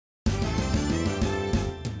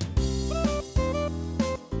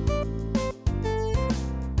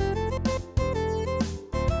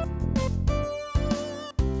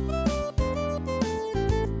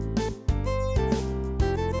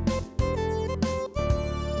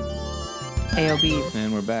AOB.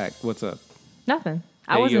 And we're back. What's up? Nothing.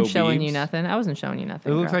 I wasn't showing Beebs. you nothing. I wasn't showing you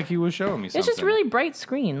nothing. It looks girl. like you were showing me something. It's just really bright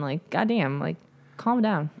screen. Like, goddamn. Like, calm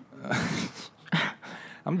down.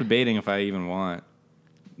 I'm debating if I even want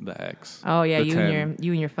the X. Oh yeah, The you 10. and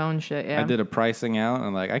your phone shit. Yeah, I did a pricing out,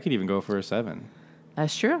 and like I could even go for a 7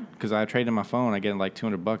 That's true. because I traded my phone. I get like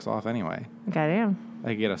 $200 off anyway. Goddamn. I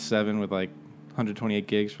could get a 7 with like 128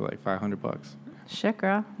 gigs for like $500. Shit,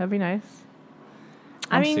 girl. That'd be nice.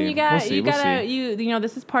 We'll I mean, see. you got, We'll see. you We'll gotta, see. you know,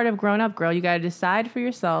 this is part of grown up, girl. You gotta decide for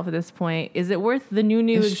yourself at this point. Is it worth the new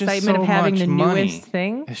It's just excitement so of having much the money. newest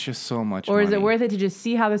thing, It's just so much or money. is it worth it to just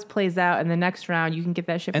see how this plays out, and the next round you can get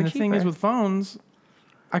that shit And for the cheaper? thing is with phones,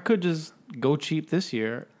 I could just go cheap this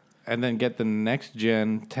year and then get the next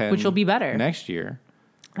gen 10, which will be better next year.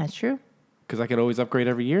 That's true. Because I could always upgrade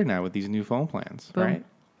every year now with these new phone plans, Boom. right?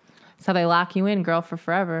 That's how they lock you in, girl, for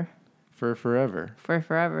forever. For forever. For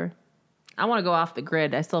forever. I want to go off the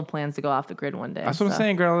grid. I still have plans to go off the grid one day. That's what I'm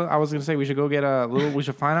saying, girl. I was gonna say we should go get we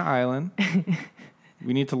should find an island.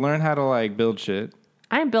 We need to learn how to like build shit.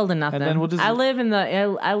 I ain't building nothing. And then we'll just- I live in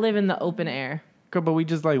the open air. Girl, but we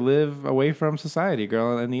just like live away from society,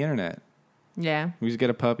 girl, and the internet. Yeah. We just get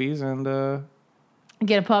a puppies and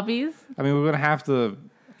Get a puppies. I mean we're gonna have to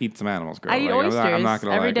eat some animals, girl. I eat Like, oysters. I'm not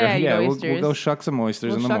gonna Every lie. day I eat yeah, oysters. We'll go shuck some oysters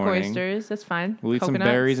We'll in the shuck morning. oysters. That's fine. We'll eat Coconuts.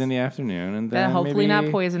 some berries in the afternoon, and then hopefully maybe,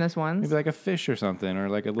 not poisonous ones. maybe like a fish or something, or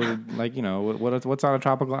like a little like what's on a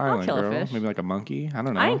tropical island, kill a girl? fish. Maybe like a monkey. I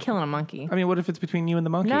don't know. I ain't killing a monkey. I mean, what if it's between you and the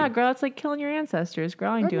monkey? Nah, girl, it's like killing your ancestors.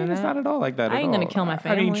 Girl, I ain't doing It's that. not at all like that. I at ain't gonna all. kill my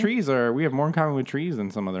I mean, family. we have more in common with trees than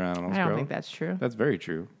some other animals. I don't girl. think that's true. That's very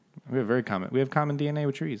true. We have common DNA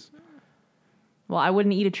with trees. Well, I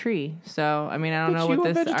wouldn't eat a tree, so I mean, I don't know But what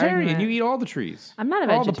you this a vegetarian. argument. You eat all the trees. I'm not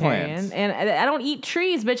a all the vegetarian, plants. and I don't eat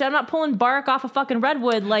trees, bitch. I'm not pulling bark off a fucking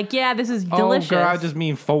redwood. Like, yeah, this is Oh, delicious. girl, I just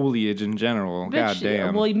mean foliage in general. Bitch, God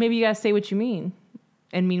damn. Well, maybe you gotta say what you mean,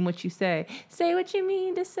 and mean what you say. Say what you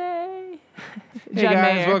mean to say. Hey John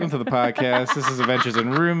guys, Mayer. welcome to the podcast. This is Adventures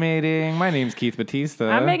in Roommating. My name's Keith Batista.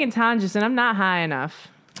 I'm Megan Tonjes, I'm not high enough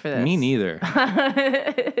for this. Me neither.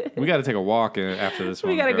 We got to take a walk after this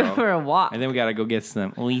one. We gotta girl. go for a walk. And then we got to go get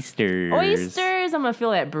some oysters. Oysters. I'm gonna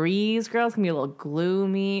feel that breeze, girl. It's gonna be a little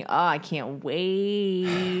gloomy. Oh, I can't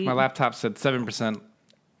wait. My laptop said 7%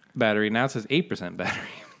 battery. Now it says 8% battery.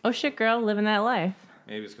 Oh shit, girl, living that life.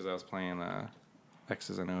 Maybe it's because I was playing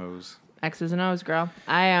X's and O's. X's and O's, girl.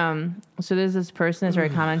 So there's this person that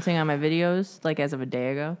started commenting on my videos, like as of a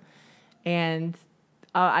day ago. And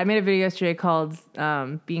I made a video yesterday called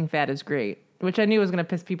Being Fat is Great, which I knew was going to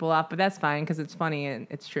piss people off, but that's fine because it's funny and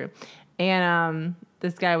it's true. And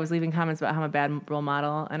this guy was leaving comments about how I'm a bad role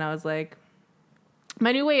model. And I was like,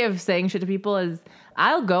 my new way of saying shit to people is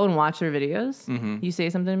I'll go and watch their videos. Mm-hmm. You say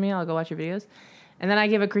something to me, I'll go watch your videos. And then I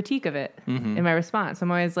give a critique of it in my response.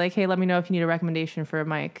 I'm always like, hey, let me know if you need a recommendation for a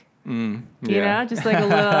mic. You know, just like a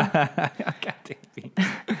little. God damn.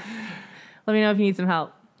 Let me know if you need some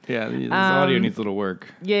help. Yeah, this audio needs a little work.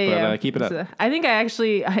 Yeah, But keep it up. So, I think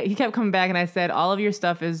he kept coming back and I said, all of your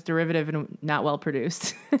stuff is derivative and not well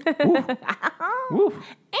produced. Woo.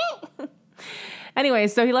 Anyway,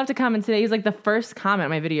 so he left a comment today. He's like the first comment on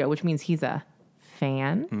my video, which means he's a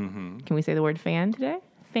fan. Mm-hmm. Can we say the word fan today?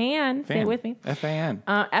 Fan. Say it with me. F-A-N.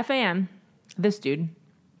 F-A-N. This dude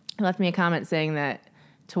left me a comment saying that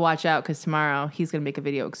to watch out because tomorrow he's going to make a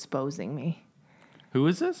video exposing me. Who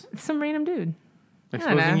is this? Some random dude.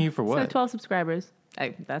 Exposing you for He's what? got 12 subscribers.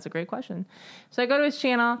 That's a great question. So I go to his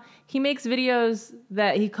channel. He makes videos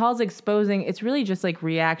that he calls exposing. It's really just like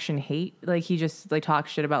reaction hate. Like he just like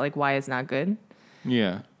talks shit about like why it's not good.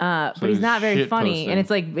 Yeah. But So he's he's not very shit funny. posting.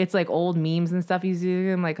 And it's like old memes and stuff he's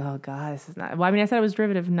using. I'm like, oh god, this is not. Well, I mean, I said it was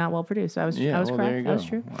derivative, not well produced. So I was Yeah, correct. there you go. I was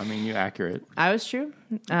true. I mean, you're accurate. I was true.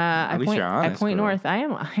 At least you're honest, I point girl. north. I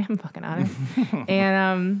am fucking honest.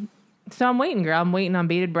 And so I'm waiting, girl. I'm waiting on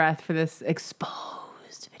bated breath for this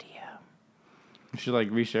exposed video. You should like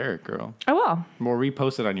reshare it, girl. I will. Or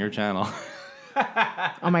repost it on your channel.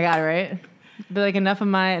 Oh my god, right? But like enough of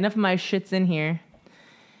my shits in here.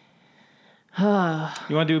 You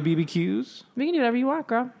want to do BBQs? We can do whatever you want,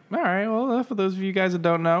 girl. All right. Well, for those of you guys that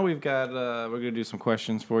don't know, we're going to do some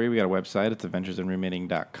questions for you. We got a website. It's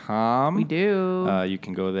adventuresinroommating.com. We do. You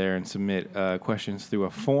can go there and submit questions through a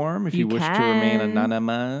form if you wish to remain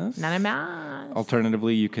anonymous. Anonymous.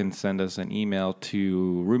 Alternatively, you can send us an email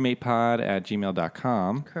to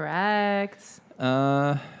roommatepod@gmail.com. Correct.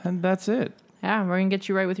 And that's it. Yeah, we're going to get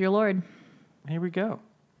you right with your Lord. Here we go.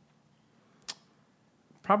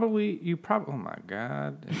 Oh my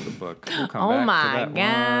God, it's a book. We'll come Oh back to my that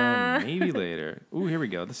God. one maybe later. Ooh, here we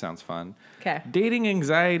go. This sounds fun. Okay. Dating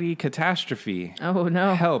anxiety catastrophe. Oh,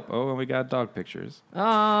 no. Help. Oh, and we got dog pictures.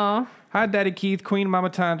 Oh. Hi, Daddy Keith, Queen Mama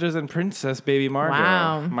Tanjas, and Princess Baby Margot.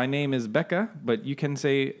 Wow. My name is Becca, but you can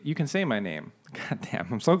say my name. God damn,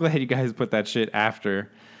 I'm so glad you guys put that shit after.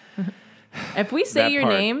 If we say That your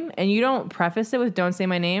part. name and you don't preface it with "Don't say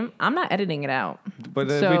my name," I'm not editing it out. But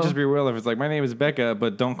So- we just be real if it's like, my name is Becca,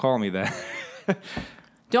 but don't call me that.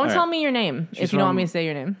 Don't All tell right. me your name if you don't want me to say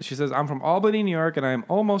your name. She says, I'm from Albany, New York, and I'm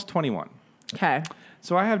almost 21. Okay.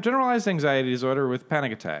 So I have generalized anxiety disorder with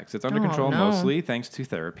panic attacks. It's under Oh, control no. mostly thanks to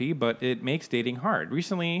therapy, but it makes dating hard.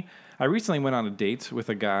 I recently went on a date with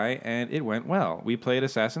a guy, and it went well. We played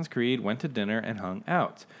Assassin's Creed, went to dinner, and hung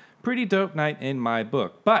out. Pretty dope night in my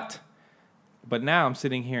book. But now I'm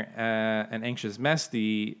sitting here an anxious mess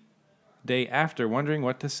the day after, wondering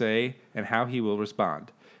what to say and how he will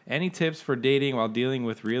respond. Any tips for dating while dealing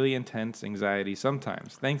with really intense anxiety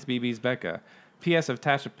sometimes? Thanks, BB's Becca. P.S. I've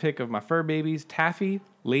attached a pic of my fur babies, Taffy,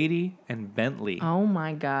 Lady, and Bentley. Oh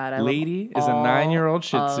my God. Lady is a 9-year-old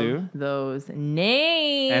Shih Tzu of those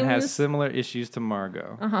names. and has similar issues to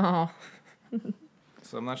Margot. Oh,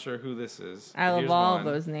 So I'm not sure who this is. I love Here's all one.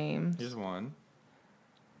 of those names. Here's one.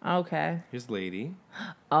 Okay. Here's Lady.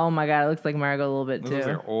 Oh my God. It looks like Margot a little bit This too. looks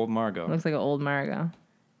like old Margot. Looks like an old Margot.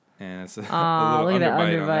 And it's a, Oh, a little look at that underbite on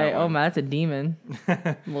underbite. that Oh one. my, that's a demon.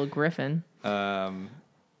 Little griffin.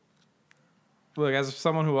 Look, as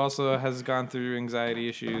someone who also has gone through anxiety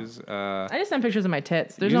issues, I just sent pictures of my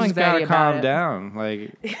tits. There's you no just anxiety gotta about calm it. down.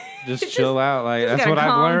 Like, just chill out. Like, Just that's gotta what I've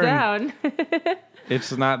calm learned. down.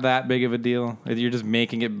 It's not that big of a deal. You're just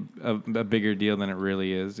making it a bigger deal than it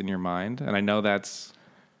really is in your mind. And I know that's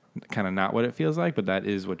kind of not what it feels like, but that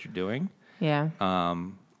is what you're doing. Yeah.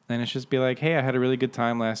 And it's just be like, hey, I had a really good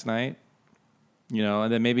time last night. You know,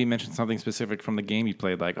 and then maybe mention something specific from the game you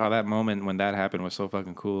played, like, oh, that moment when that happened was so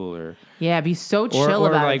fucking cool, or Yeah, be so chill or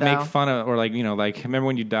about like it, though. make fun of, or like, you know, like, remember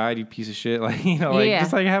when you died, you piece of shit, like, you know, like Yeah.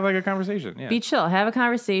 just like have like a conversation. Yeah, Be chill. Have a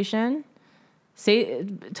conversation.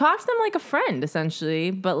 Talk to them like a friend, essentially,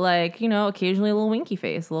 but like, you know, occasionally a little winky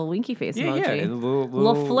face emoji. yeah, A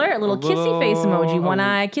little flirt, little kissy face emoji, one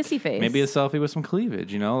eye kissy face. maybe a selfie with some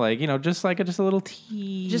cleavage, you know, like, you know, just a little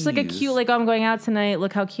tease, just like a cute, like, oh, I'm going out tonight.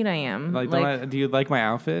 Look how cute I am. like, do you like my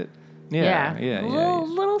outfit? Yeah, yeah.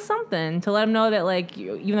 little something to let them know that, like,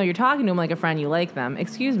 even though you're talking to them like a friend, you like them.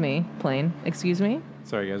 Excuse me, plane. Excuse me.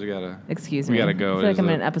 Sorry, guys, we gotta We gotta go. I feel like I'm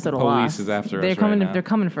in an episode of Lost. Police is after They're us coming. right now. They're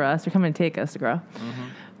coming for us. They're coming to take us to grow.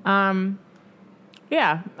 Mm-hmm.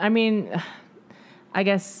 Yeah. I mean, I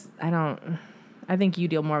guess I don't. I think you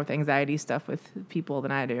deal more with anxiety stuff with people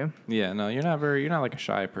than I do. Yeah, no, you're not like a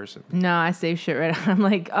shy person. No, I say shit right out. I'm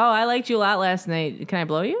like, oh, I liked you a lot last night. Can I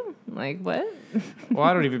blow you? Like, what? Well,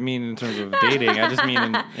 I don't even mean in terms of dating. I just mean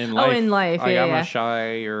in life. Oh, in life, Like, yeah, I'm yeah. a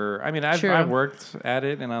shy, or I mean, I've True. worked at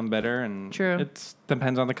it and I'm better. And True. it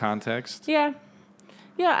depends on the context. Yeah.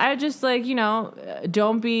 Yeah, I just, like, you know,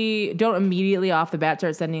 don't immediately off the bat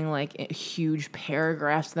start sending like huge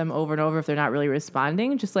paragraphs to them over and over if they're not really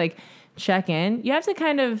responding. Just like check in. You have to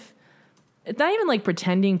kind of, it's not even like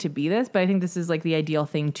pretending to be this, but I think this is like the ideal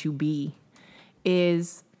thing to be,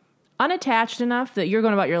 is unattached enough that you're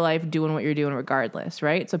going about your life doing what you're doing regardless,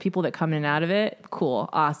 right? So people that come in and out of it, cool,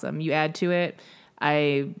 awesome. You add to it.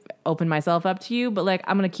 I open myself up to you, but like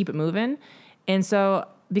I'm going to keep it moving. And so,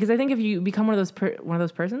 because I think if you become one of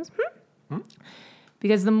those persons,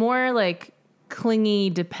 because the more like clingy,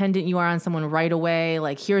 dependent you are on someone right away,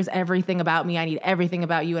 like here's everything about me, I need everything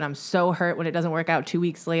about you, and I'm so hurt when it doesn't work out 2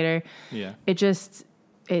 weeks later. Yeah. It's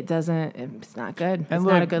not good. It's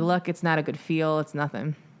not a good look. It's not a good feel. It's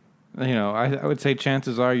nothing. You know, I would say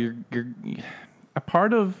chances are you're a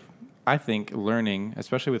part of, I think, learning,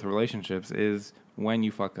 especially with relationships, is when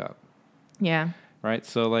you fuck up. Yeah. Right?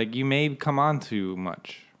 So, like, you may come on too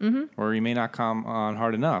much, or you may not come on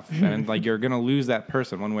hard enough, and like you're gonna lose that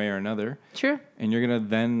person one way or another. True. And you're gonna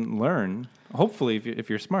then learn. Hopefully, if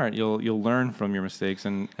you're smart, you'll learn from your mistakes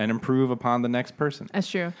and improve upon the next person. That's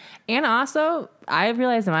true. And also, I've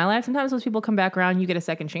realized in my life, sometimes those people come back around, you get a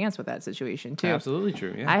second chance with that situation too. Absolutely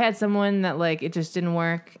true. Yeah. I had someone that like it just didn't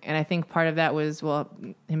work, and I think part of that was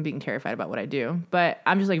him being terrified about what I do. But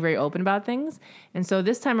I'm just like very open about things, and so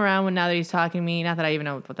this time around, now that he's talking to me, not that I even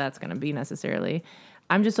know what that's going to be necessarily,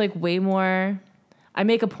 I'm just like way more. I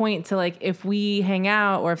make a point to like if we hang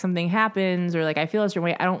out or if something happens or like I feel a certain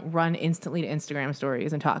way, I don't run instantly to Instagram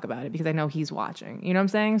stories and talk about it because I know he's watching. You know what I'm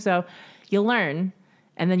saying? So you learn,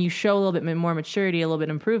 and then you show a little bit more maturity, a little bit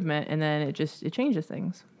improvement, and then it changes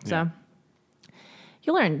things. Yeah. So.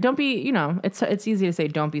 you learn. Don't be, it's easy to say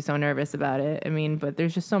don't be so nervous about it. I mean, but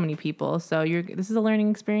there's just so many people. So this is a learning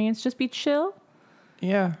experience. Just be chill.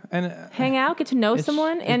 Yeah, and hang out, get to know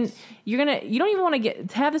someone, and you don't even want to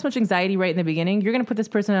have this much anxiety right in the beginning. You're gonna put this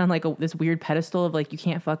person on like this weird pedestal of like you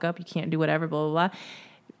can't fuck up, you can't do whatever, blah blah blah.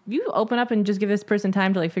 You open up and just give this person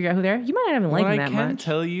time to like figure out who they are. You might not even like them that much. What I can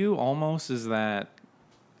tell you almost is that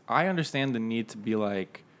I understand the need to be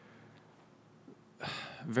like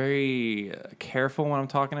very careful when I'm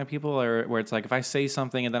talking to people, or where it's like if I say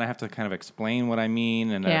something and then I have to kind of explain what I mean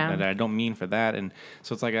and I don't mean for that, and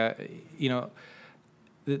so it's like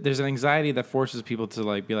there's an anxiety that forces people to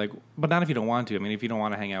like be like, but not if you don't want to. I mean, if you don't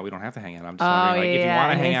want to hang out, we don't have to hang out. I'm just wondering, like, if you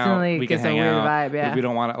want to hang out, we can hang out. Vibe, yeah. If we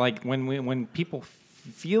don't want to, like, when people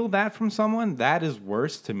feel that from someone, that is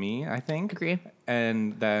worse to me, I think. Agree.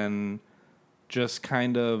 And then just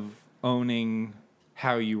kind of owning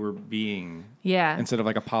how you were being, instead of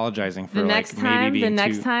like apologizing for maybe being the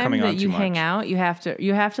next time that you hang out, you have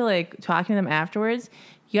to like talk to them afterwards.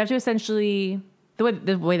 You have to essentially.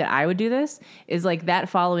 The way that I would do this is like that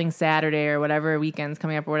following Saturday or whatever weekend's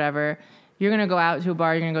coming up or whatever, you're going to go out to a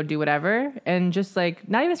bar, you're going to go do whatever, and just like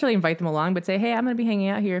not even necessarily invite them along, but say, hey, I'm going to be hanging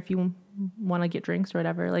out here if you want to get drinks or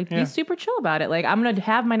whatever. Like be super chill about it. Like I'm going to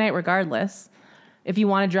have my night regardless. If you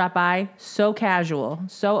want to drop by, so casual,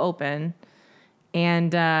 so open,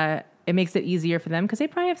 and it makes it easier for them because they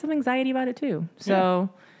probably have some anxiety about it too.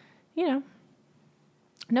 So,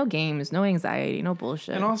 no games, no anxiety, no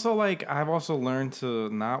bullshit. And also, like, I've also learned to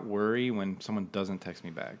not worry when someone doesn't text me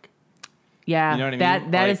back. Yeah, you know what I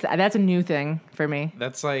mean? That's a new thing for me.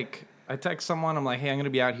 That's like, I text someone, I'm like, hey, I'm going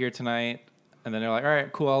to be out here tonight. And then they're like, all right,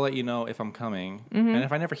 cool, I'll let you know if I'm coming. Mm-hmm. And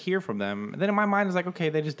if I never hear from them, then in my mind, it's like, okay,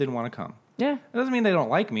 they just didn't want to come. Yeah. It doesn't mean they don't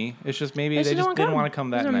like me. It's just maybe they just didn't want to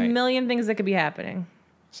come that night. There's a million things that could be happening.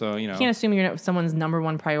 So, you can't assume you're someone's number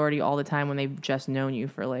one priority all the time when they've just known you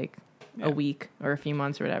for like a week or a few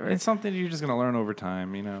months or whatever. It's something you're just going to learn over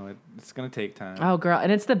time. It's going to take time. Oh, girl.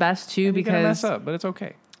 And it's the best, too, and because... You're going to mess up, but it's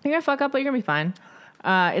okay. You're going to fuck up, but you're going to be fine.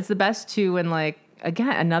 It's the best, too, when, like, again,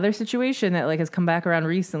 another situation that, like, has come back around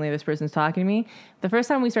recently. This person's talking to me. The first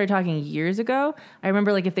time we started talking years ago, I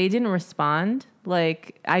remember, like, if they didn't respond,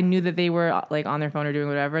 like, I knew that they were, like, on their phone or doing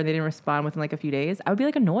whatever, and they didn't respond within, like, a few days, I would be,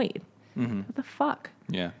 like, annoyed. Mm-hmm. What the fuck?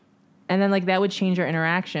 Yeah. And then, like, that would change our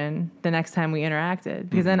interaction the next time we interacted.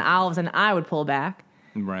 Because then all of a sudden I would pull back.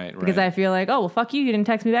 Right. Because I feel like, oh, well, fuck you. You didn't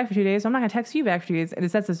text me back for 2 days, so I'm not going to text you back for 2 days. And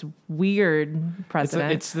it sets this weird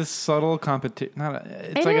precedent. It's this subtle competition.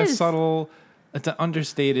 It's like a subtle, it's an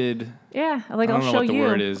understated. Yeah. Like, I'll show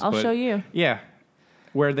you. I'll show you. Yeah.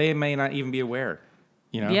 Where they may not even be aware.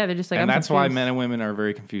 Yeah, they're just like, and that's why men and women are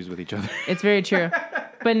very confused with each other. It's very true.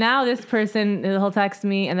 But now this person, he'll text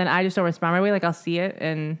me, and then I just don't respond right away. Like, I'll see it,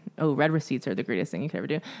 and read receipts are the greatest thing you could ever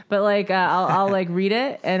do. But like, I'll like read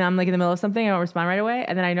it, and I'm like in the middle of something, I don't respond right away,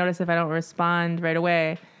 and then I notice if I don't respond right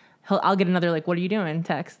away, I'll get another like, "What are you doing?"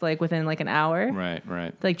 text like within like an hour.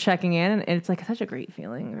 Right. Like checking in, and it's like such a great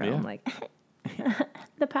feeling. Girl. Yeah. I'm like,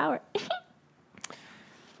 the power.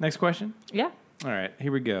 Next question. Yeah. All right,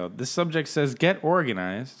 here we go. This subject says, get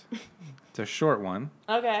organized. It's a short one.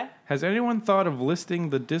 Okay. Has anyone thought of listing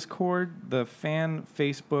the Discord, the fan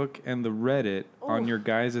Facebook, and the Reddit on your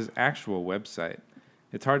guys' actual website?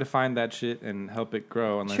 It's hard to find that shit and help it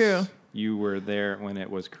grow unless you were there when it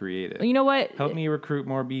was created. You know what? Help me recruit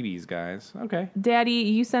more BBs, guys. Okay. Daddy,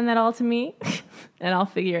 you send that all to me, and I'll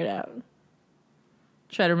figure it out.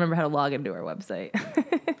 Try to remember how to log into our website.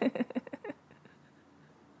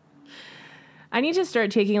 I need to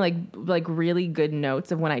start taking like really good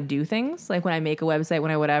notes of when I do things, like when I make a website, when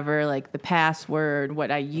I whatever, like the password, what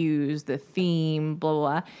I use, the theme, blah, blah,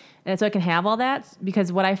 blah. And so I can have all that,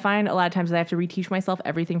 because what I find a lot of times is I have to reteach myself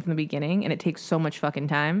everything from the beginning, and it takes so much fucking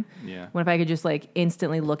time. Yeah. When if I could just like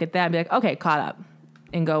instantly look at that and be like, okay, caught up,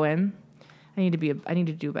 and go in. I need to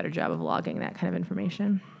do a better job of logging that kind of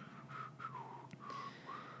information.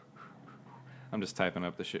 I'm just typing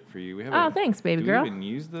up the shit for you. Thanks, baby girl. Do you even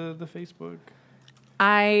use the Facebook?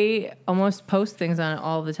 I almost post things on it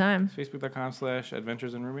all the time.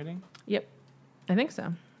 Facebook.com/adventures in roommating? Yep. I think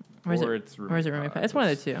so. Or is it roommate pod? It's one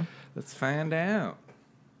of the two. Let's find out.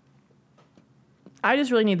 I just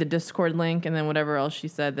really need the Discord link and then whatever else she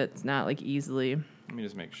said that's not like easily Let me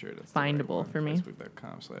just make sure that's findable for me.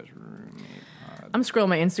 Facebook.com/roommate pod. I'm scrolling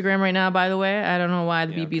my Instagram right now, by the way. I don't know why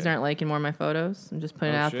the BBs aren't liking more of my photos. I'm just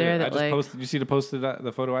putting it out there. That posted. You see the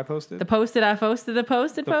photo I posted? The photo I posted. The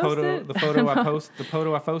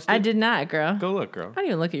photo I posted. I did not, girl. Go look, girl. I don't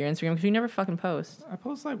even look at your Instagram because you never fucking post. I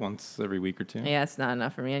post like once every week or two. Yeah, it's not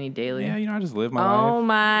enough for me. I need daily. Yeah, I just live my life. Oh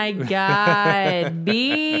my God.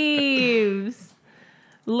 Beeves.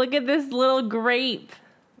 Look at this little grape.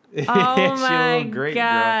 It's Oh your my little grape,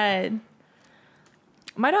 God. girl.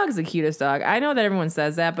 My dog's the cutest dog. I know that everyone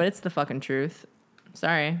says that, but it's the fucking truth.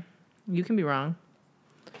 Sorry. You can be wrong.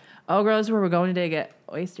 Oh, girl, this is where we're going today to get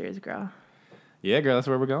oysters, girl. Yeah, girl, that's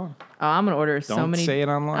where we're going. Oh, I'm going to order so many. Don't say it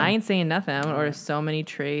online. I ain't saying nothing. I'm going to order so many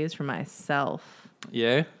trays for myself.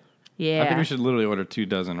 Yeah? Yeah. I think we should literally order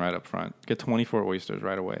 24 right up front. Get 24 oysters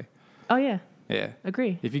right away. Oh, yeah. Yeah.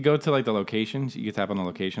 Agree. If you go to like the locations, you can tap on the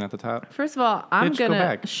location at the top. First of all, I'm Bitch, go going to...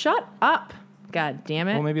 back. Shut up. God damn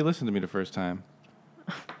it. Well, maybe listen to me the first time.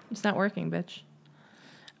 It's not working, bitch.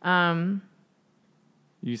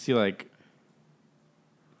 You see like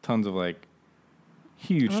tons of like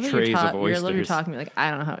huge I love that trays of You're oysters. literally talking to me like, I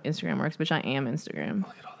don't know how Instagram works, bitch. I am Instagram.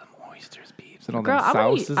 Look at all them oysters, beeps. And all Girl, them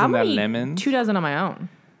sauces and that lemons. 2 dozen on my own.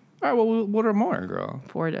 All right, well, we'll order more, girl.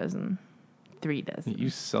 4 dozen. 3 dozen. You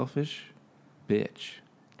selfish bitch.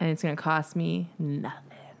 And it's going to cost me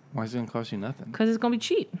nothing. Why is it going to cost you nothing? Because it's going to be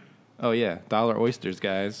cheap. Oh, yeah. $1 oysters,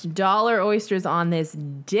 guys. $1 oysters on this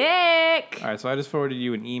dick. All right, so I just forwarded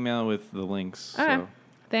you an email with the links. Okay. So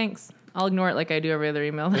Thanks. I'll ignore it like I do every other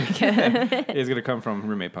email that I get. it's going to come from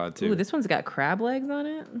Roommate Pod, too. Ooh, this one's got crab legs on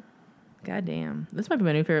it. God damn. This might be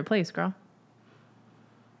my new favorite place, girl.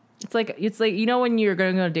 It's like you know when you're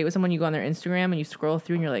going to go on a date with someone, you go on their Instagram and you scroll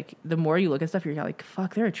through and you're like, the more you look at stuff, you're like,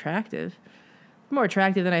 fuck, they're attractive. More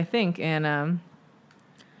attractive than I think. And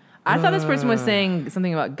I thought this person was saying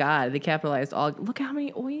something about God. They capitalized all. Look how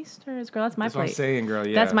many oysters, girl. That's my That's plate. what I'm saying, girl.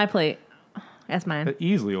 Yeah. That's my plate. That's mine. But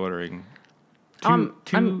easily ordering. I'm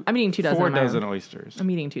eating 2 dozen 4 on my own. dozen oysters. I'm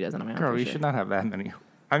eating 2 dozen on my own. Girl, for you sure. should not have that many.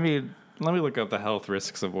 I mean, let me look up the health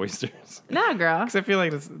risks of oysters. Nah, girl. Because I feel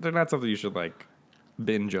like they're not something you should, like,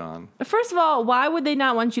 binge on. First of all, why would they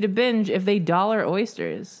not want you to binge if they $1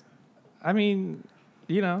 oysters? I mean,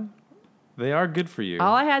 you know, they are good for you.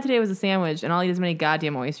 All I had today was a sandwich, and I'll eat as many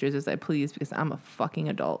goddamn oysters as I please because I'm a fucking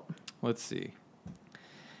adult. Let's see.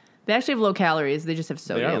 They actually have low calories. They just have They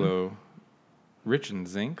sodium. are low. Rich in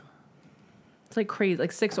zinc. It's like crazy.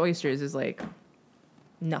 Like 6 oysters is like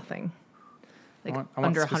nothing. Like I want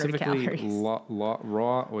under 100 specifically calories.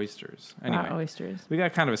 raw oysters. Anyway, Raw oysters. we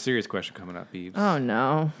got kind of a serious question coming up, Beebs. Oh,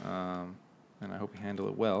 no. And I hope you handle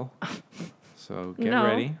it well. So get No.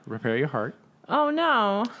 ready. Prepare your heart. Oh,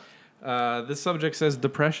 no. This subject says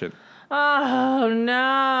depression. Oh,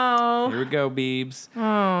 no. Here we go, Beebs.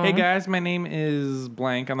 Oh. Hey, guys, my name is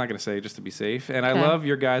blank. I'm not going to say just to be safe. And I Okay. love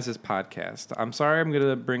your guys' podcast. I'm sorry I'm going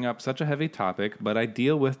to bring up such a heavy topic, but I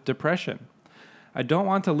deal with depression. I don't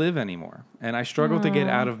want to live anymore, and I struggle to get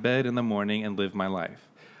out of bed in the morning and live my life.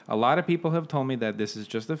 A lot of people have told me that this is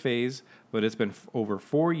just a phase, but it's been over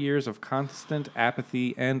 4 years of constant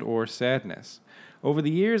apathy and or sadness. Over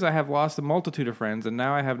the years, I have lost a multitude of friends, and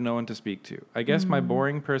now I have no one to speak to. I guess my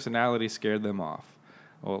boring personality scared them off.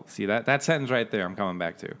 Well, see, that sentence right there I'm coming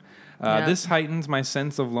back to. Yeah. This heightens my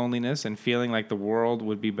sense of loneliness and feeling like the world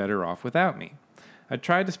would be better off without me. I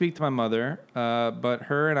tried to speak to my mother, but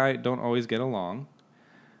her and I don't always get along,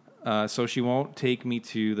 so she won't take me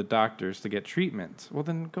to the doctors to get treatment. Well,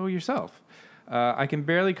 then go yourself. I can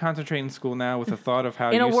barely concentrate in school now with the thought of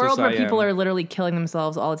how In a useless world where I people am. are literally killing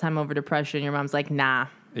themselves all the time over depression, your mom's like, nah.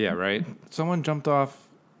 Yeah, right? Someone jumped off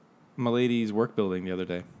my lady's work building the other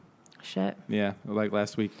day. Shit. Yeah, like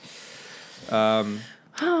last week.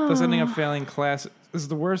 Plus ending up failing class. This is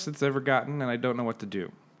the worst it's ever gotten, and I don't know what to do.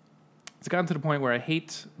 It's gotten to the point where I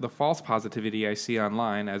hate the false positivity I see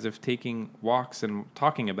online, as if taking walks and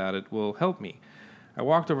talking about it will help me. I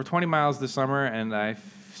walked over 20 miles this summer, and I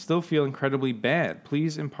still feel incredibly bad.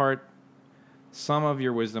 Please impart some of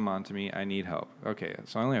your wisdom onto me. I need help. Okay,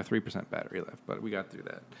 so I only have 3% battery left, but we got through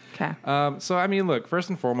that. Okay. So, I mean, look, first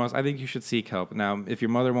and foremost, I think you should seek help. Now, if your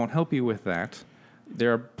mother won't help you with that,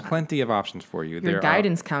 there are plenty of options for you. Your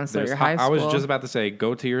guidance counselor, your high I was school. just about to say,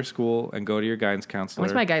 go to your school and go to your guidance I counselor.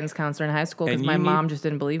 went to my guidance counselor in high school because And my you mom need- just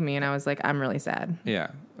didn't believe me, and I was like, I'm really sad.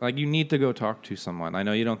 Yeah. Like, you need to go talk to someone. I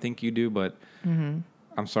know you don't think you do, but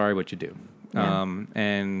I'm sorry, but you do. Yeah.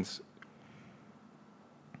 And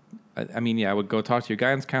I mean, yeah, I would go talk to your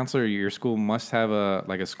guidance counselor. Your school must have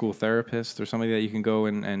a school therapist or somebody that you can go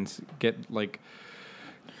and get like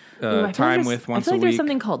Ooh, I feel like time there's- with once I feel a like there's week.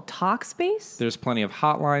 something called Talkspace. There's plenty of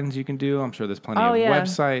hotlines you can do. I'm sure there's plenty Oh, of yeah.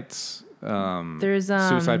 websites. There's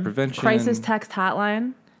suicide prevention. crisis text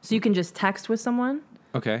hotline, so you can just text with someone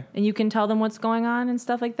Okay. and you can tell them what's going on and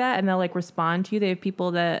stuff like that, and they'll like respond to you. They have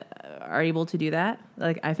people that are able to do that.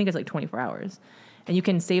 Like I think it's like 24 hours, and you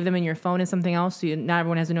can save them in your phone as something else. So not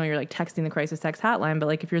everyone has to know you're like texting the crisis text hotline, but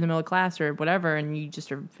like if you're in the middle of class or whatever, and you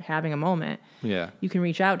just are having a moment, Yeah. you can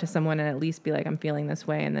reach out to someone and at least be like, I'm feeling this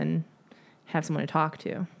way, and then have someone to talk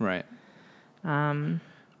to. Right.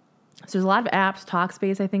 So there's a lot of apps.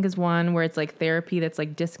 Talkspace, I think, is one where it's like therapy that's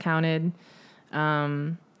like discounted.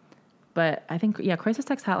 But I think, crisis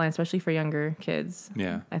text hotline, especially for younger kids,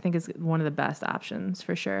 I think is one of the best options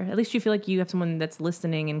for sure. At least you feel like you have someone that's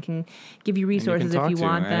listening and can give you resources if you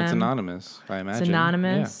want them. And it's anonymous, I imagine. It's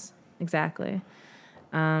anonymous. Yeah. Exactly.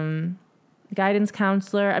 Guidance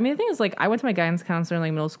counselor. I mean, the thing is, like, I went to my guidance counselor in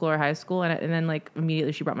like middle school or high school, and then like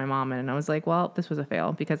immediately she brought my mom in, and I was like, well, this was a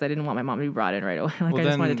fail because I didn't want my mom to be brought in right away. Like, I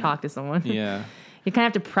just wanted to talk to someone. Yeah. You kind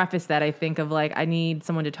of have to preface that, I think, of like, I need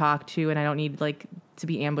someone to talk to, and I don't need like to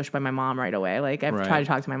be ambushed by my mom right away. Like, I've tried to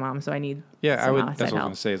talk to my mom, so I need. Yeah, I would. That's what I was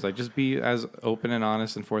going to say. Is like, just be as open and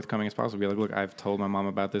honest and forthcoming as possible. Be like, look, I've told my mom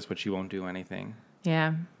about this, but she won't do anything.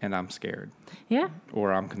 Yeah. And I'm scared. Yeah.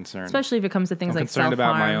 Or I'm concerned. Especially if it comes to things like self-harm. I'm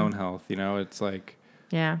concerned about my own health. You know, it's like.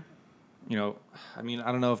 Yeah. You know, I mean,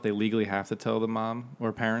 I don't know if they legally have to tell the mom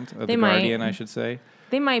or parent, or the guardian, I should say.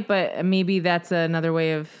 They might, but maybe that's another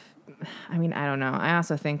way of. I mean, I don't know. I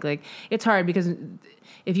also think like it's hard because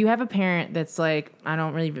if you have a parent that's like, I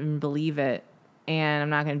don't really even believe it and I'm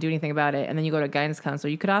not going to do anything about it, and then you go to a guidance counselor,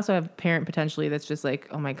 you could also have a parent potentially that's just like,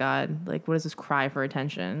 oh my God, like what is this cry for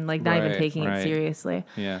attention? Like not even taking it seriously.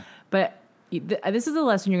 Yeah. But this is a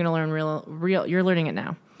lesson you're going to learn real. You're learning it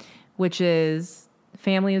now, which is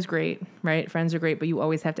family is great, right? Friends are great, but you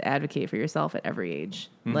always have to advocate for yourself at every age.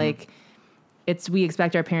 Mm-hmm. Like, we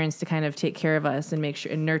expect our parents to kind of take care of us and make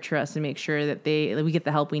sure and nurture us and make sure that we get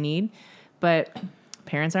the help we need. But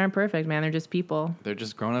parents aren't perfect, man. They're just people. They're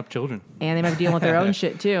just grown up children. And they might be dealing with their own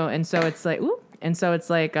shit too. And so it's like,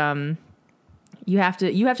 you have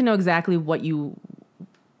to know exactly what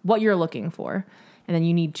you're looking for. And then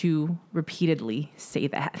you need to repeatedly say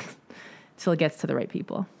that till it gets to the right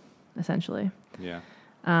people, essentially. Yeah.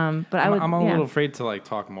 But I'm a little afraid to like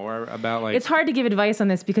talk more about like. It's hard to give advice on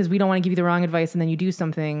this because we don't want to give you the wrong advice, and then you do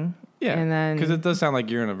something. Yeah. And then because it does sound like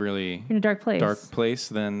you're in a dark place.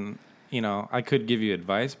 Then I could give you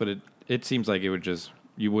advice, but it seems like it would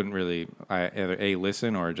you wouldn't really either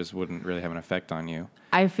listen or it just wouldn't really have an effect on you.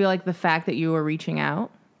 I feel like the fact that you were reaching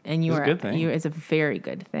out and is a very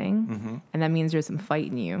good thing, mm-hmm. and that means there's some fight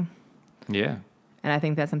in you. Yeah. And I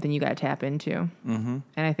think that's something you got to tap into. Mm-hmm.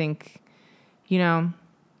 And I think,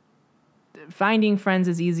 finding friends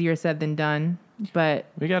is easier said than done, but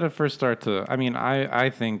we got to first start to. I mean, I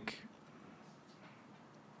think.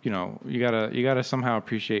 You gotta somehow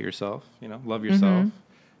appreciate yourself. Love yourself.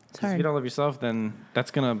 Mm-hmm. If you don't love yourself, then that's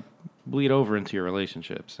gonna bleed over into your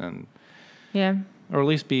relationships, and or at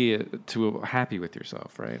least be too happy with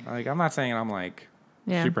yourself, right? Like, I'm not saying I'm like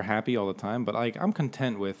super happy all the time, but like I'm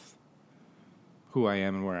content with who I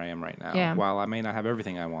am and where I am right now. Yeah. While I may not have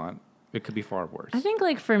everything I want, it could be far worse. I think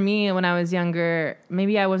like for me, when I was younger,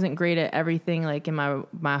 maybe I wasn't great at everything like in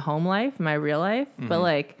my home life, my real life, mm-hmm. but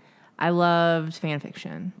like. I loved fan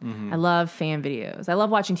fiction. Mm-hmm. I love fan videos. I love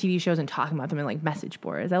watching TV shows and talking about them in like message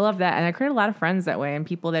boards. I love that. And I created a lot of friends that way and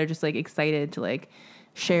people that are just like excited to like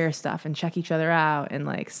share stuff and check each other out and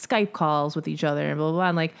like Skype calls with each other and blah, blah, blah.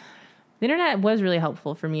 And like the internet was really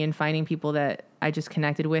helpful for me in finding people that I just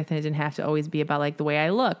connected with, and it didn't have to always be about like the way I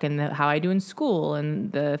look and how I do in school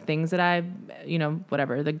and the things that I,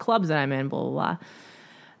 whatever, the clubs that I'm in, blah, blah,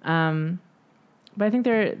 blah. But I think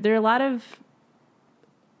there are a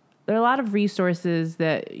lot of resources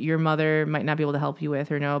that your mother might not be able to help you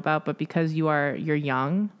with or know about, but because you're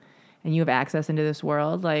young and you have access into this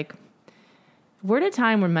world, like we're at a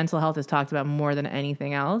time where mental health is talked about more than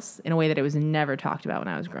anything else in a way that it was never talked about when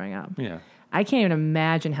I was growing up. Yeah. I can't even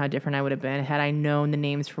imagine how different I would have been had I known the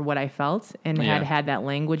names for what I felt and had that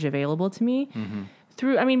language available to me.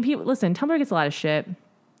 Mm-hmm. People, listen, Tumblr gets a lot of shit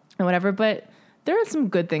and whatever, but there are some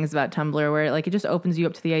good things about Tumblr where like it just opens you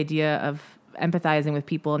up to the idea of empathizing with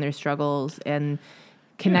people and their struggles and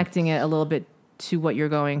connecting it a little bit to what you're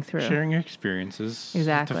going through. Sharing your experiences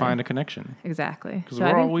to find a connection. Exactly. Because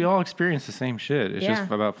we all experience the same shit. It's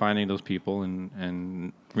just about finding those people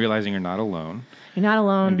and realizing you're not alone. You're not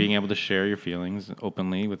alone. And being able to share your feelings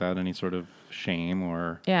openly without any sort of shame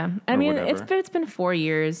or whatever. It's been 4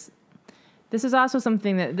 years. This is also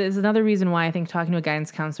something there's another reason why I think talking to a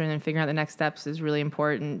guidance counselor and then figuring out the next steps is really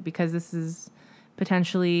important, because this is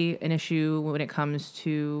potentially an issue when it comes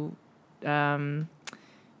to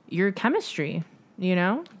your chemistry.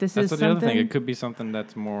 That's the other thing. It could be something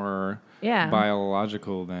that's more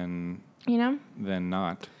biological than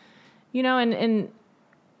not. And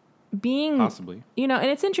being possibly. And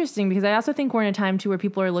it's interesting because I also think we're in a time too where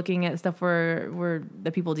people are looking at stuff where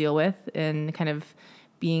that people deal with and kind of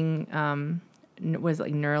being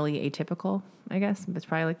neurally atypical. I guess that's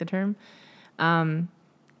probably like the term. And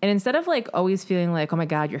instead of like always feeling like, oh my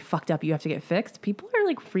God, you're fucked up, you have to get fixed, people are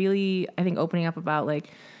like really, I think, opening up about like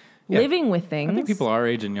living with things. I think people our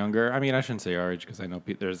age and younger. I mean, I shouldn't say our age because I know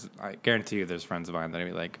I guarantee you, there's friends of mine that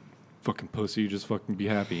are like, "Fucking pussy, just fucking be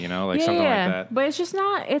happy," you know, like something like that. But it's just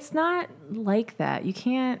not. It's not like that. You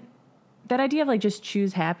can't. That idea of like just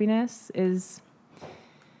choose happiness is.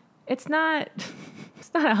 It's not.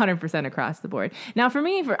 It's not 100% across the board. Now, for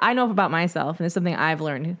me, I know about myself, and it's something I've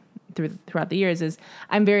learned throughout the years, is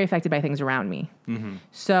I'm very affected by things around me. Mm-hmm.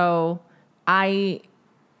 So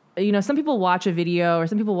some people watch a video or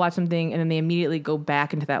some people watch something and then they immediately go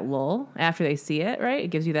back into that lull after they see it, right? It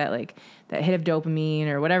gives you that like that hit of dopamine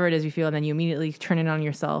or whatever it is you feel, and then you immediately turn it on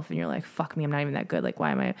yourself and you're like, fuck me, I'm not even that good. Like,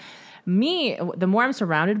 why am I? Me, the more I'm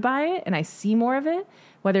surrounded by it and I see more of it,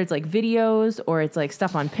 whether it's like videos or it's like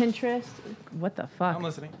stuff on Pinterest. What the fuck? I'm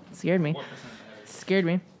listening. Scared me.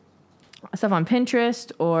 Stuff on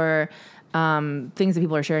Pinterest or things that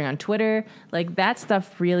people are sharing on Twitter. Like that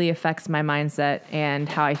stuff really affects my mindset and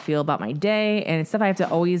how I feel about my day. And it's stuff I have to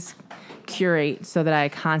always curate so that I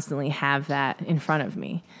constantly have that in front of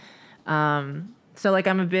me. So like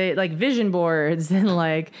I'm a bit like vision boards and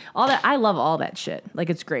like all that. I love all that shit.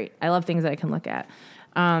 Like it's great. I love things that I can look at.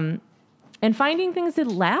 And finding things to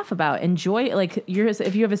laugh about, enjoy, like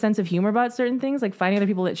if you have a sense of humor about certain things, like finding other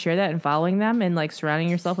people that share that and following them and like surrounding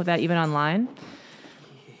yourself with that even online,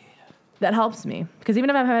 that helps me. Because even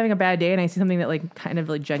if I'm having a bad day and I see something that like kind of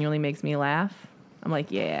like genuinely makes me laugh, I'm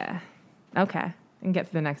like, yeah, okay, I can get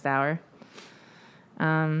through the next hour.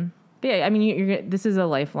 But yeah, I mean, this is a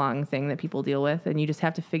lifelong thing that people deal with, and you just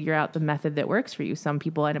have to figure out the method that works for you. Some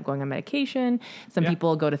people end up going on medication. Some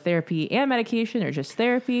people go to therapy and medication, or just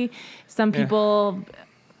therapy. Some people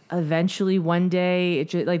eventually one day, it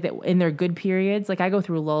just, like in their good periods, like I go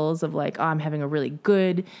through lulls of like, oh, I'm having a really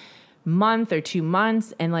good month or 2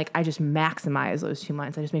 months, and like I just maximize those 2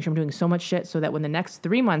 months. I just make sure I'm doing so much shit so that when the next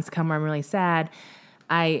 3 months come where I'm really sad,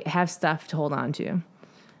 I have stuff to hold on to.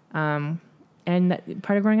 And that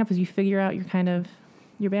part of growing up is you figure out your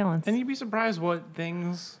balance. And you'd be surprised what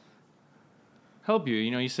things help you.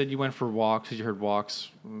 You know, you said you went for walks because you heard walks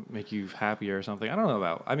make you happier or something. I don't know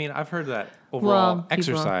about. I mean, I've heard that overall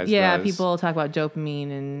exercise. People talk about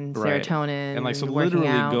dopamine and serotonin. And like, so literally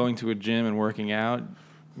going to a gym and working out,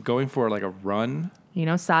 going for like a run. You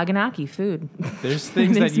know, Saganaki food. There's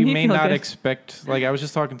things that you may not expect. Like I was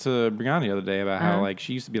just talking to Brianna the other day about how like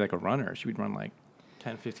she used to be like a runner. She would run like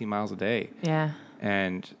 10, 15 miles a day. Yeah.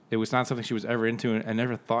 And it was not something she was ever into and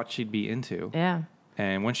never thought she'd be into. Yeah.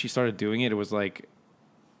 And when she started doing it, it was like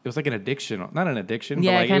an addiction. Not an addiction,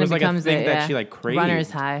 but like it was like a thing that she like craved. Runner's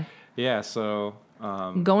high. Yeah, so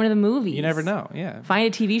going to the movies. You never know. Yeah. Find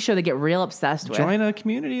a TV show that get real obsessed with. Join a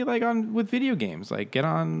community like with video games. Like get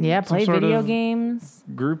on play video games.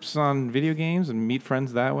 Groups on video games and meet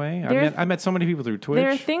friends that way. I met so many people through Twitch.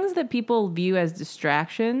 There are things that people view as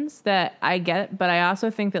distractions that I get, but I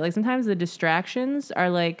also think that like sometimes the distractions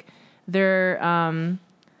are like they're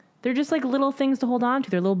just like little things to hold on to.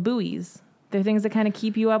 They're little buoys. They're things that kind of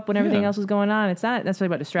keep you up when everything else is going on. It's not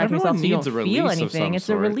necessarily about distracting yourself so you don't feel anything. It's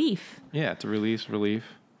a relief. Yeah, it's a relief.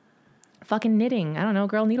 Fucking knitting. I don't know,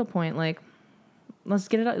 girl needlepoint. Like, let's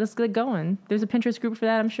get it going. There's a Pinterest group for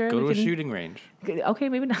that, I'm sure. Go to a shooting range. Okay,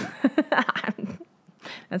 maybe not.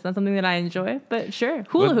 That's not something that I enjoy, but sure.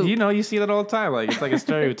 Hula hoop. You know, you see that all the time. Like, it's like a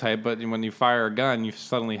stereotype, but when you fire a gun, you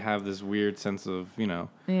suddenly have this weird sense of,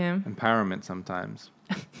 empowerment sometimes.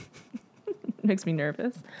 Makes me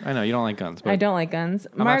nervous. I know you don't like guns. But I don't like guns.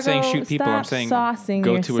 I'm not saying shoot people. I'm saying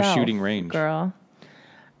go to a shooting range, girl.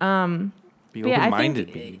 Be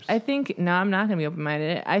open-minded, babes. I think no, I'm not going to be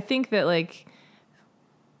open-minded. I think that like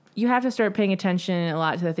you have to start paying attention a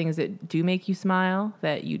lot to the things that do make you smile,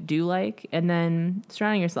 that you do like, and then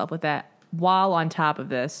surrounding yourself with that. While on top of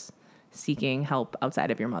this, seeking help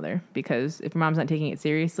outside of your mother, because if your mom's not taking it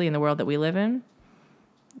seriously in the world that we live in,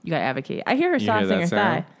 you got to advocate. I hear her saucing her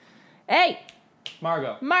thigh. Hey!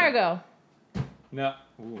 Margot. No.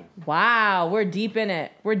 Ooh. Wow, we're deep in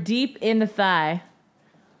it. We're deep in the thigh.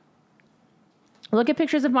 Look at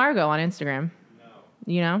pictures of Margot on Instagram. No.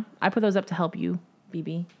 You know? I put those up to help you,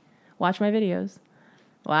 BB. Watch my videos.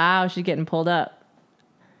 Wow, she's getting pulled up.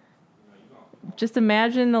 Just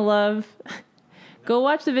imagine the love. Go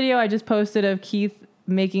watch the video I just posted of Keith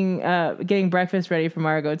getting breakfast ready for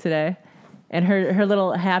Margot today. And her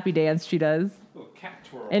little happy dance she does.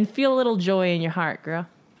 And feel a little joy in your heart, girl.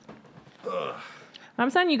 Ugh. I'm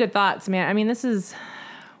sending you good thoughts, man. I mean, this is...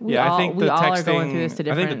 We all are going through this to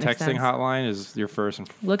different I think the texting hotline is your first.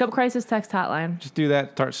 Look up crisis text hotline. Just do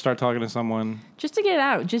that. Start talking to someone. Just to get it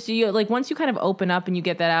out. Just like once you kind of open up and you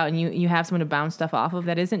get that out and you have someone to bounce stuff off of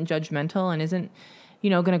that isn't judgmental and isn't,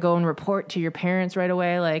 going to go and report to your parents right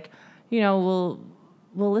away. Like, we'll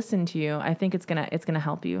listen to you. I think it's gonna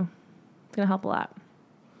help you. It's going to help a lot.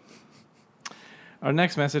 Our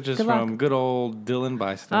next message is from good old Dylan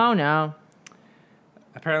Bystad. Oh, no.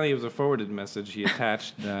 Apparently, it was a forwarded message he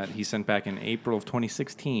attached that he sent back in April of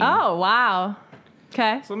 2016. Oh, wow.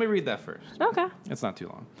 Okay. So let me read that first. Okay. It's not too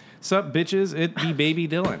long. Sup, bitches? It be baby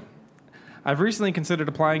Dylan. I've recently considered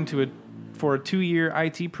applying for a 2-year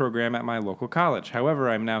IT program at my local college. However,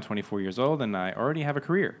 I'm now 24 years old and I already have a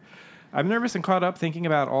career. I'm nervous and caught up thinking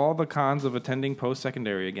about all the cons of attending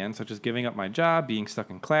post-secondary again, such as giving up my job, being stuck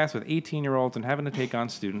in class with 18-year-olds, and having to take on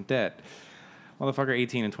student debt. Motherfucker,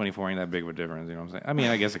 18 and 24 ain't that big of a difference, you know what I'm saying? I mean,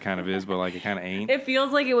 I guess it kind of is, but like it kind of ain't. It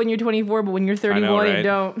feels like it when you're 24, but when you're 31, know, right? you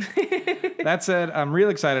don't. That said, I'm real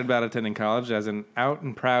excited about attending college as an out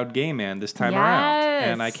and proud gay man this time around.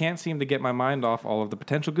 And I can't seem to get my mind off all of the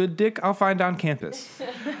potential good dick I'll find on campus.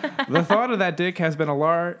 The thought of that dick has been been a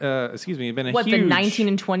What, huge... the 19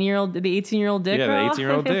 and 20-year-old, the 18-year-old dick? Yeah, girl? the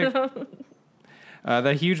 18-year-old dick.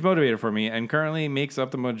 That huge motivator for me and currently makes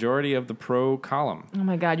up the majority of the pro column. Oh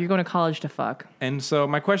my God, you're going to college to fuck. And so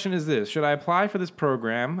my question is this. Should I apply for this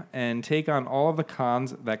program and take on all of the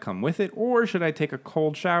cons that come with it, or should I take a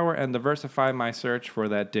cold shower and diversify my search for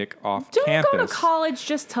that dick off campus? Don't go to college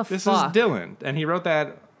just to fuck. This is Dylan, and he wrote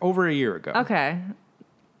that over a year ago. Okay.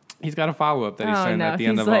 He's got a follow-up that he sent at the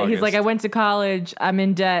end of August. August. He's like, I went to college, I'm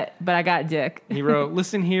in debt, but I got dick. He wrote,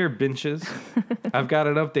 listen here, benches. I've got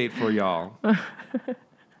an update for y'all. Okay.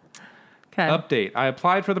 Update. I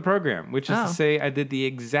applied for the program, which is to say I did the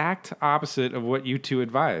exact opposite of what you two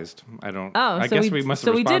advised. I guess we must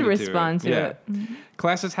have responded to it. So we did respond to it. Mm-hmm.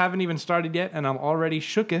 Classes haven't even started yet, and I'm already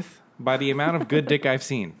shooketh by the amount of good dick I've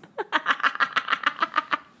seen.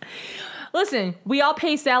 Listen, we all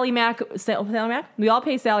pay Sally Mac. We all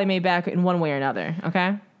pay Sally Mae back in one way or another,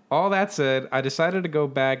 okay? All that said, I decided to go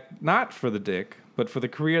back not for the dick, but for the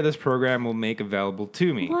career this program will make available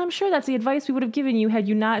to me. Well, I'm sure that's the advice we would have given you had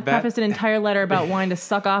you not prefaced an entire letter about wanting to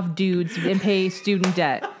suck off dudes and pay student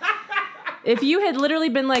debt. If you had literally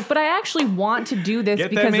been like, but I actually want to do this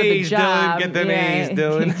because of the job. Get them A's,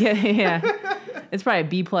 Dylan. Yeah. It's probably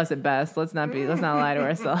a B+ at best. Let's not lie to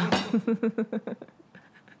ourselves.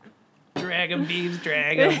 Drag 'em, beeves,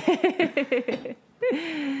 drag 'em.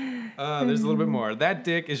 There's a little bit more. That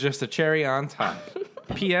dick is just a cherry on top.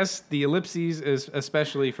 P.S. The ellipses is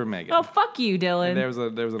especially for Megan. Oh, fuck you, Dylan. There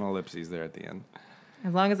was an ellipses there at the end.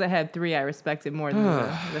 As long as I had 3, I respect it more than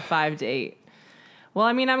the 5 to 8. Well,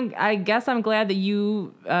 I mean, I guess I'm glad that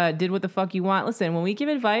you did what the fuck you want. Listen, when we give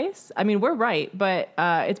advice, I mean, we're right, but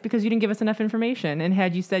it's because you didn't give us enough information. And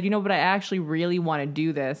had you said, but I actually really want to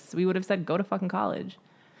do this, we would have said, go to fucking college.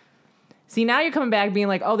 See, now you're coming back being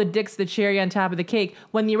like, oh, the dick's the cherry on top of the cake,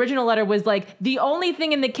 when the original letter was like, the only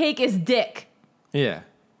thing in the cake is dick. Yeah.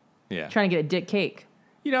 Trying to get a dick cake.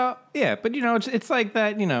 Yeah, but it's like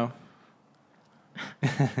that, I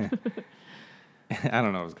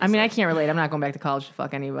don't know. I can't relate. I'm not going back to college to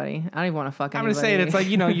fuck anybody. I don't even want to fuck anybody. I'm going to say it's like,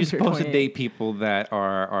 you're supposed to date people that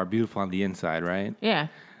are beautiful on the inside, right? Yeah.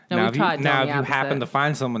 No, now, if you happen to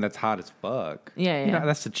find someone that's hot as fuck,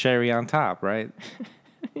 that's the cherry on top, right?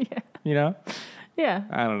 Yeah. Yeah.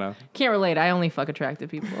 I don't know. Can't relate. I only fuck attractive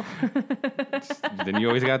people. Then you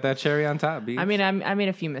always got that cherry on top, B. I mean, I made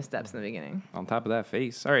a few missteps in the beginning. On top of that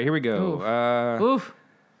face. All right, here we go. Oof.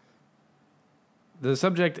 The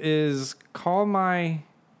subject is call my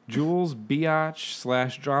Jules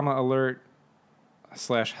biatch / drama alert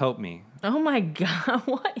 / help me. Oh my God.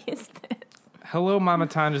 What is this? Hello, Mama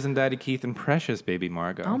Tanjas and Daddy Keith and precious baby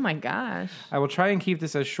Margot. Oh my gosh. I will try and keep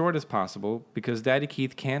this as short as possible because Daddy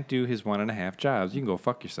Keith can't do his 1.5 jobs. You can go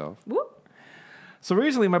fuck yourself. Whoop. So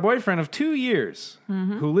recently, my boyfriend of 2 years,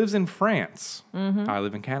 who lives in France, I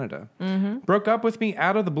live in Canada, broke up with me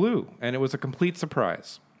out of the blue, and it was a complete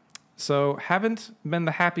surprise. So haven't been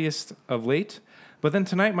the happiest of late, but then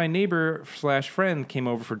tonight my neighbor / friend came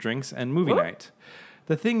over for drinks and movie night.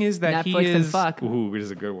 The thing is that Netflix he is... and fuck. Ooh, this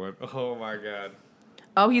is a good one. Oh, my God.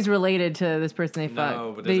 Oh, he's related to this person they fuck.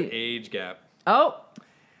 No, but there's an age gap. Oh.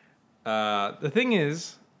 The thing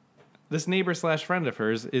is, this neighbor / friend of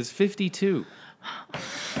hers is 52.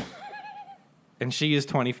 And she is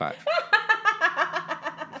 25.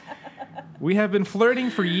 We have been flirting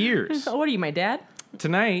for years. What are you, my dad?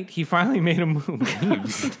 Tonight, he finally made a move.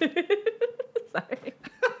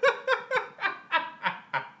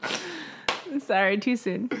 Sorry, too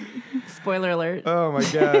soon. Spoiler alert. Oh, my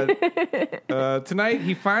God. Tonight,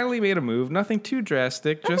 he finally made a move. Nothing too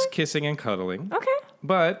drastic, just kissing and cuddling. Okay.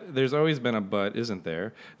 But there's always been a but, isn't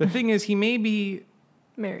there? The thing is, he may be...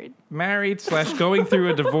 Married / going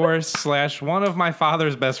through a divorce / one of my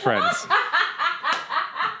father's best friends.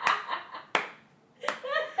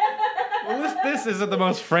 Well, this This isn't the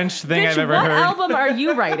most French thing Bitch, I've ever what heard. album are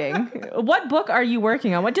you writing? What book are you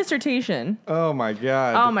working on? What dissertation? Oh my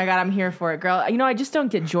God. Oh my God, I'm here for it, girl. You know, I just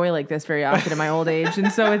don't get joy like this very often in my old age.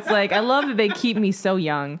 And so it's like, I love that they keep me so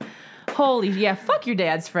young. Holy, yeah, fuck your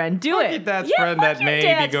dad's friend. Do Fuck it. your dad's Yeah, friend fuck that your may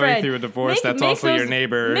dad's be going friend. through a divorce. That's make also your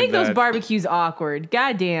neighbor. Make those barbecues awkward.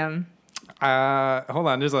 Goddamn. Hold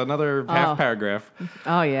on. There's another half paragraph.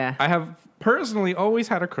 Oh, yeah. I have personally always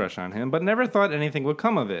had a crush on him, but never thought anything would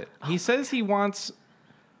come of it. He says he wants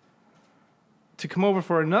to come over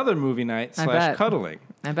for another movie night / cuddling.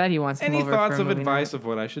 I bet he wants to come Any over thoughts for a of movie advice night. of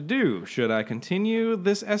what I should do? Should I continue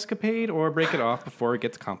this escapade or break it off before it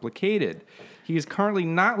gets complicated? He is currently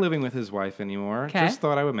not living with his wife anymore. 'Kay. Just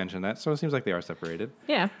thought I would mention that. So it seems like they are separated.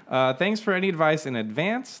 Yeah. Thanks for any advice in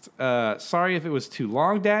advance. Sorry if it was too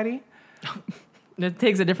long, Daddy. It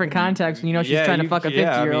takes a different context when you know she's trying to fuck a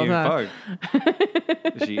 50-year-old. Fuck.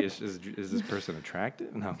 Is this person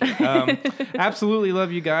attractive? No. Absolutely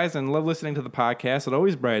love you guys and love listening to the podcast. It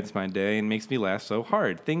always brightens my day and makes me laugh so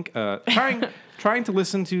hard. Trying to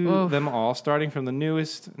listen to them all, starting from the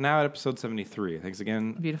newest, now at episode 73. Thanks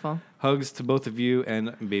again. Beautiful. Hugs to both of you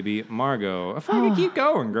and baby Margot. Fucking keep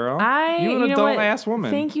going, girl. You an know adult what? ass woman.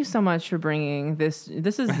 Thank you so much for bringing this.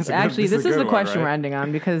 This is This actually is a this is good the one, question right? we're ending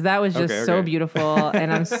on because that was just Okay. so beautiful,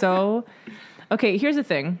 and I'm so okay. Here's the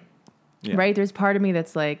thing, right? There's part of me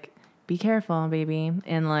that's like, be careful, baby,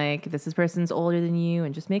 and like this person's older than you,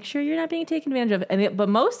 and just make sure you're not being taken advantage of. But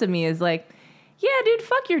most of me is like, yeah, dude,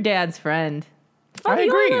 fuck your dad's friend. Fuck, I you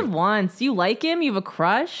agree. only live once. You like him. You have a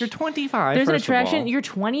crush. You're 25. There's an first of all. attraction. You're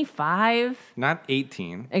 25. Not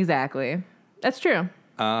 18. Exactly. That's true.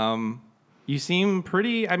 You seem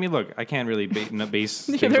pretty. I mean, look, I can't really base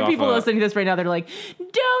things There are off people of- listening to this right now. They're like,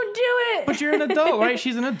 "Don't do it." But you're an adult, right?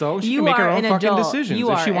 She's an adult. She You can make her are own an fucking adult. decisions.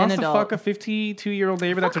 You If she are wants an to adult. fuck a 52-year-old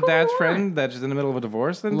neighbor that's her Fuck who you dad's want. friend that's in the middle of a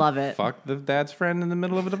divorce, then Love it. fuck the dad's friend in the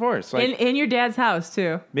middle of a divorce. Like, in your dad's house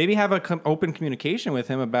too. maybe have a open communication with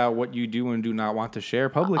him about what you do and do not want to share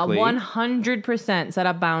publicly. 100% set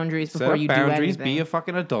up boundaries Set before up you boundaries. do anything. Be a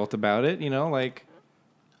fucking adult about it. You know, like.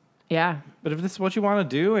 Yeah. But if this is what you want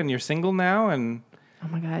to do, and you're single now, and Oh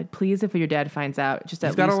my God! Please, if your dad finds out, just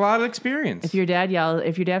he's at got least a lot of experience. if your dad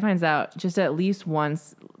finds out, just at least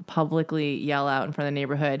once publicly yell out in front of the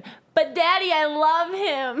neighborhood. But Daddy, I love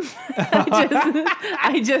him.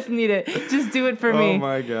 I just need it. Just do it for me. Oh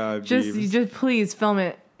my God! Beebs. Just please film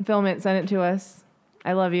it, send it to us.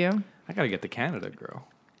 I love you. I gotta get to Canada, girl.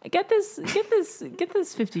 Get this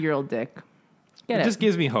 50-year-old dick. Get It it. just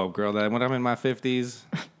gives me hope, girl, that when I'm in my 50s,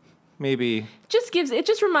 maybe. It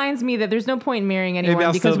just reminds me that there's no point in marrying anyone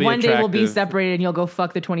I'll because still be one day we'll be attractive separated and you'll go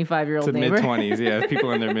fuck the 25-year-old to neighbor. mid-20s, yeah.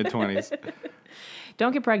 People in their mid-20s.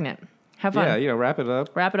 Don't get pregnant. Have fun. Yeah, wrap it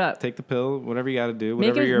up. Wrap it up. Take the pill, whatever you got to do, Make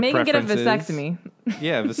whatever your it get a preference is. vasectomy.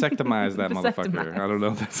 Yeah, vasectomize that motherfucker. Vasectomize. I don't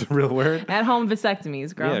know if that's a real word. At home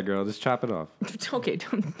vasectomies, girl. Yeah, girl, just chop it off. Okay,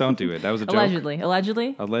 don't. Don't do it. That was a joke. Allegedly.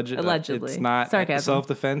 Allegedly. Allegedly. It's not. Sarcasm.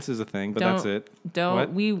 Self-defense is a thing, but that's it. Don't.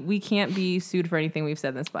 What? We can't be sued for anything we've said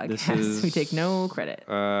in this podcast. We take no credit.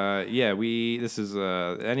 This is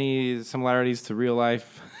any similarities to real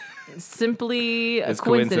life. Simply a It's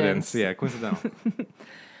coincidence. Yeah, coincidental.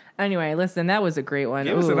 Anyway, listen, that was a great one.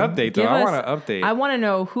 Give us an update, though. I want an update. I want to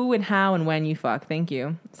know who and how and when you fuck. Thank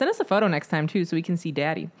you. Send us a photo next time, too, so we can see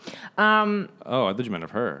Daddy. Oh, I thought you meant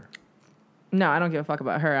of her. No, I don't give a fuck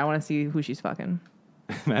about her. I want to see who she's fucking.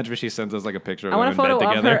 Imagine if she sends us like a picture of I want them a in photo bed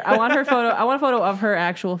of together. her. I want a photo of her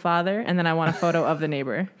actual father, and then I want a photo of the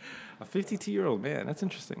neighbor. A 52-year-old man. That's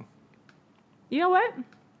interesting. You know what?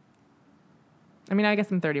 I mean, I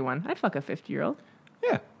guess I'm 31. I'd fuck a 50-year-old.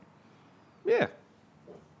 Yeah. Yeah.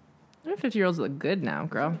 50-year-olds look good now,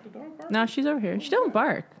 girl. No, she's over here. She don't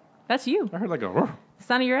bark. That's you. I heard like a. All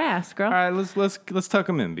Son of your ass, girl. right, let's tuck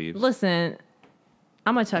them in, Beebs. Listen,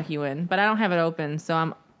 I'm gonna tuck you in, but I don't have it open, so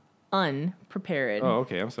I'm unprepared. Oh,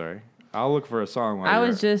 okay. I'm sorry. I'll look for a song while I you're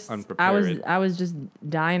was just unprepared. I was just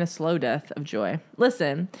dying a slow death of joy.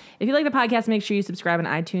 Listen, if you like the podcast, make sure you subscribe on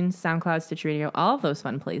iTunes, SoundCloud, Stitcher Radio, all of those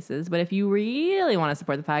fun places. But if you really want to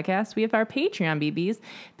support the podcast, we have our Patreon, BBs.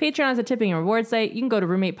 Patreon is a tipping and reward site. You can go to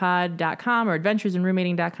roommatepod.com or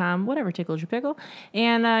adventuresinroommating.com, whatever tickles your pickle,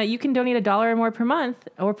 and you can donate $1 or more per month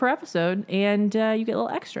or per episode, and you get little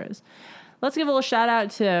extras. Let's give a little shout out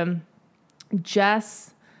to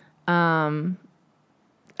Jess.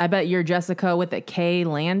 I bet you're Jessica with a K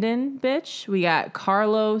Landon, bitch. We got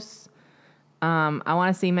Carlos. I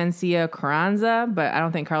want to say Mencia Carranza, but I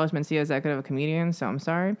don't think Carlos Mencia is that good of a comedian, so I'm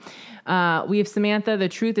sorry. We have Samantha, the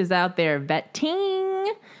truth is out there,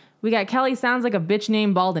 vetting. We got Kelly, sounds like a bitch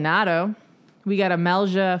named Baldonado. We got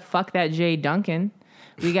Amelja, fuck that Jay Duncan.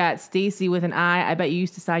 We got Stacy with an I. I bet you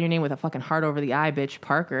used to sign your name with a fucking heart over the I, bitch.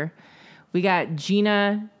 Parker. We got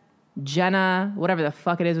Jenna, whatever the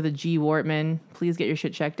fuck it is with a G. Wortman. Please get your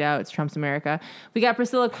shit checked out. It's Trump's America. We got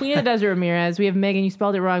Priscilla, Queen of the Desert Ramirez. We have Megan, you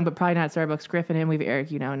spelled it wrong, but probably not Starbucks Griffin. And we have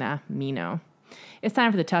Eric, me no. It's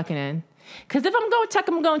time for the tucking in. Because if I'm going to tuck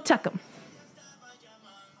him, I'm going to tuck him.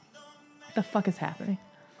 What the fuck is happening?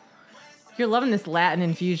 You're loving this Latin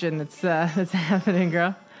infusion that's happening,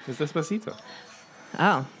 girl. It's Despacito.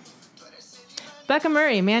 Oh. Becca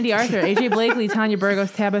Murray, Mandy Arthur, AJ Blakely, Tanya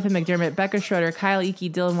Burgos, Tabitha McDermott, Becca Schroeder, Kyle Icky,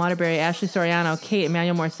 Dylan Waterbury, Ashley Soriano, Kate,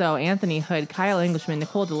 Emmanuel Morceau, Anthony Hood, Kyle Englishman,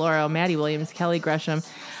 Nicole DeLauro, Maddie Williams, Kelly Gresham.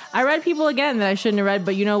 I read people again that I shouldn't have read,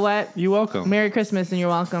 but you know what? You're welcome. Merry Christmas and you're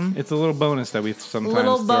welcome. It's a little bonus that we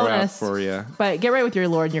sometimes throw out for you. But get right with your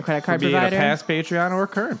Lord and your credit card be provider. Be it a past Patreon or a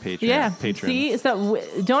current Patreon. Yeah. Patron. See, so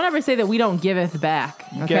don't ever say that we don't giveth back.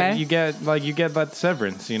 Okay. You get that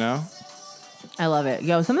severance, you know. I love it.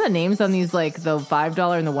 Yo, some of the names on these, like the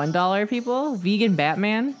 $5 and the $1 people. Vegan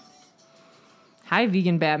Batman. Hi,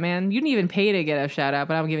 Vegan Batman. You didn't even pay to get a shout out,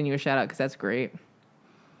 but I'm giving you a shout out because that's great.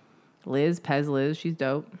 Liz, Pez Liz, she's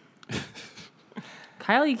dope.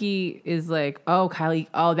 Kylie Key is like,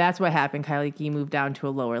 that's what happened. Kylie Key moved down to a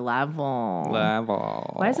lower level.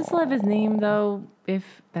 Why does it still have his name though? If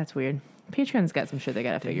that's weird. Patreon's got some shit they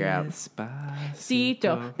gotta figure out.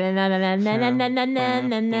 Despacito. We're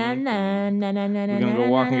gonna go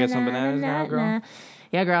walk and get some bananas now, girl?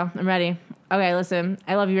 Yeah, girl, I'm ready. Okay, listen,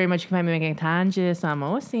 I love you very much. You can find me making tanges on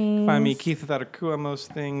most things. Find me Keith without a crew on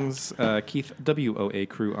most things. Keith WOA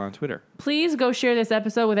crew on Twitter. Please go share this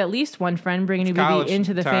episode with at least one friend. Bring a new baby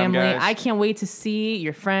into the family. Guys. I can't wait to see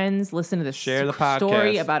your friends listen to this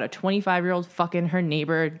story about a 25-year-old fucking her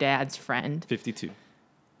neighbor dad's friend. 52.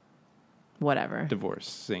 Whatever.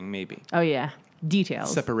 Divorcing, maybe. Oh, yeah.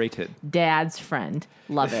 Details. Separated. Dad's friend.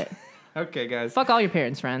 Love it. Okay, guys. Fuck all your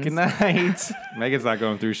parents' friends. Good night. Megan's not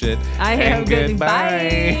going through shit. I am.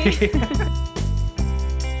 Goodbye.